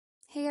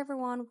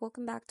everyone,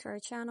 welcome back to our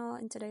channel.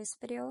 In today's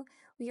video,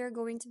 we are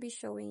going to be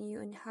showing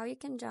you on how you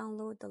can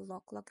download the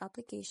Loklok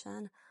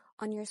application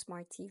on your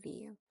smart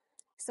TV.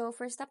 So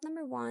for step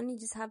number one, you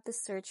just have to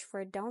search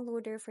for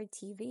downloader for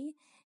TV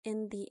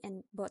in the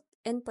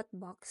input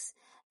box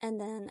and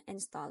then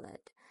install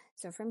it.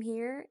 So from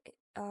here,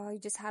 you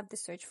just have to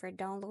search for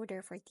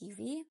downloader for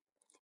TV.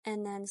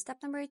 And then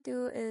step number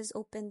two is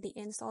open the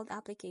installed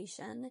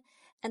application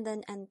and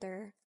then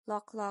enter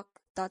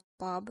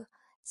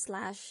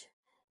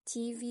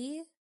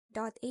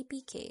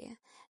loklok.pub/tv.apk,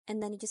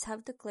 and then you just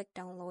have to click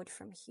download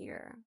from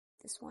here,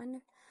 this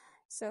one.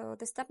 So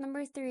the step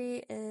number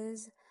three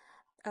is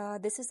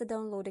this is the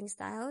downloading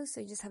style,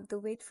 so you just have to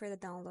wait for the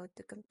download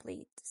to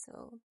complete.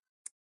 So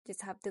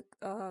just have to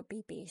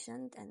be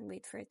patient and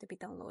wait for it to be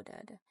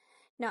downloaded.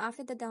 Now,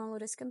 after the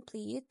download is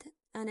complete,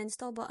 an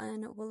install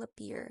button will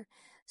appear.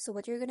 So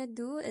what you're gonna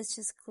do is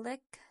just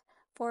click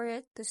for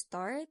it to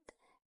start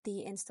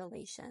the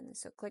installation.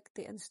 So click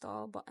the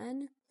install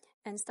button.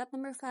 And step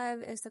number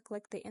 5 is to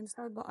click the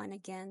install button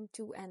again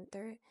to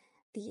enter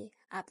the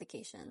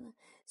application.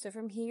 So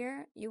from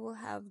here, you will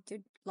have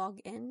to log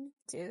in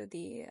to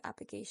the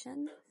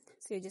application.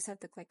 So you just have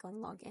to click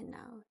on login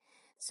now.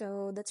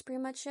 So that's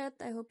pretty much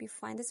it. I hope you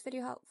find this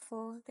video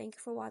helpful. Thank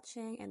you for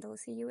watching, and I'll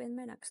see you in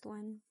my next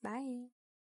one. Bye!